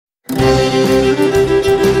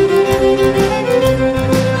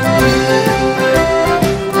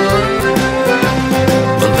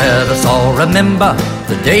remember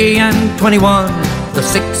the day and 21, the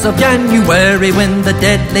 6th of January, when the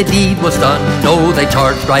deadly deed was done. Oh, they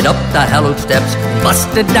charged right up the hallowed steps,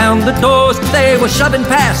 busted down the doors. They were shoving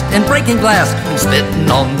past and breaking glass and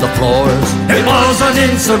spitting on the floors. It was an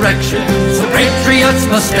insurrection, so patriots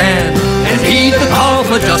must stand and heed the call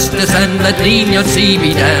for justice and let leniency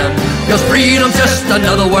be damned. 'Cause freedom's just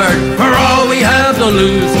another word for all we have to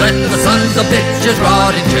lose. Let the sons of bitches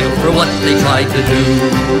rot in jail for what they tried to do.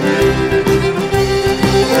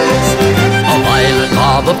 A violent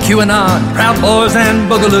mob of QAnon, Proud Boys and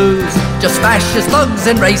Boogaloos, just fascist thugs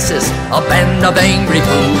and racists, a band of angry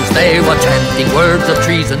fools. They were chanting words of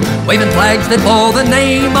treason, waving flags that bore the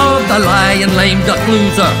name of the lion lame duck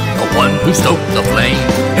loser, the one who stoked the flame.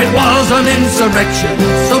 It was an insurrection,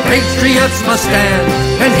 so patriots must stand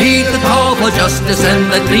and heed the call for justice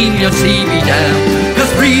and let leniency be damned.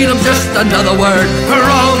 'Cause freedom's just another word for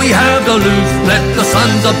all we have to lose. Let the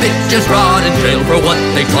sons of bitches rot in jail for what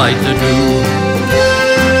they tried to do.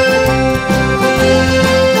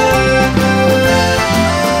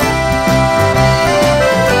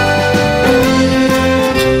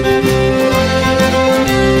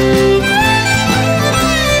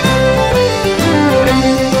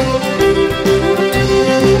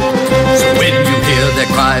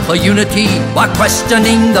 For unity while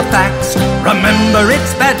questioning the facts, remember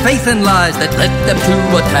it's bad faith and lies that led them to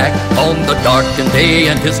attack. On the darkened day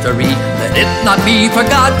in history, let it not be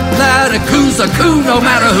forgot that a coup's a coup no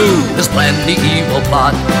matter who has planned the evil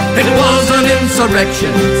plot. It was an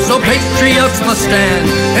insurrection, so patriots must stand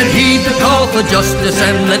and heed the call for justice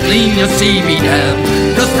and let leniency be damned.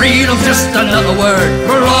 'Cause freedom's just another word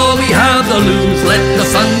for all we have to lose. Let the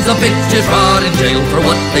sons of bitches rot in jail for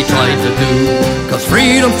what they tried to do. 'Cause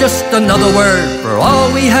freedom's just another word for all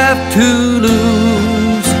we have to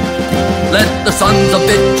lose. Let the sons of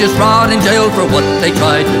bitches rot in jail for what they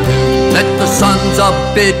tried to do. Let the sons of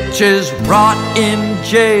bitches rot in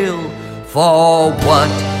jail for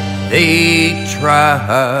what they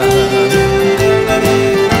tried.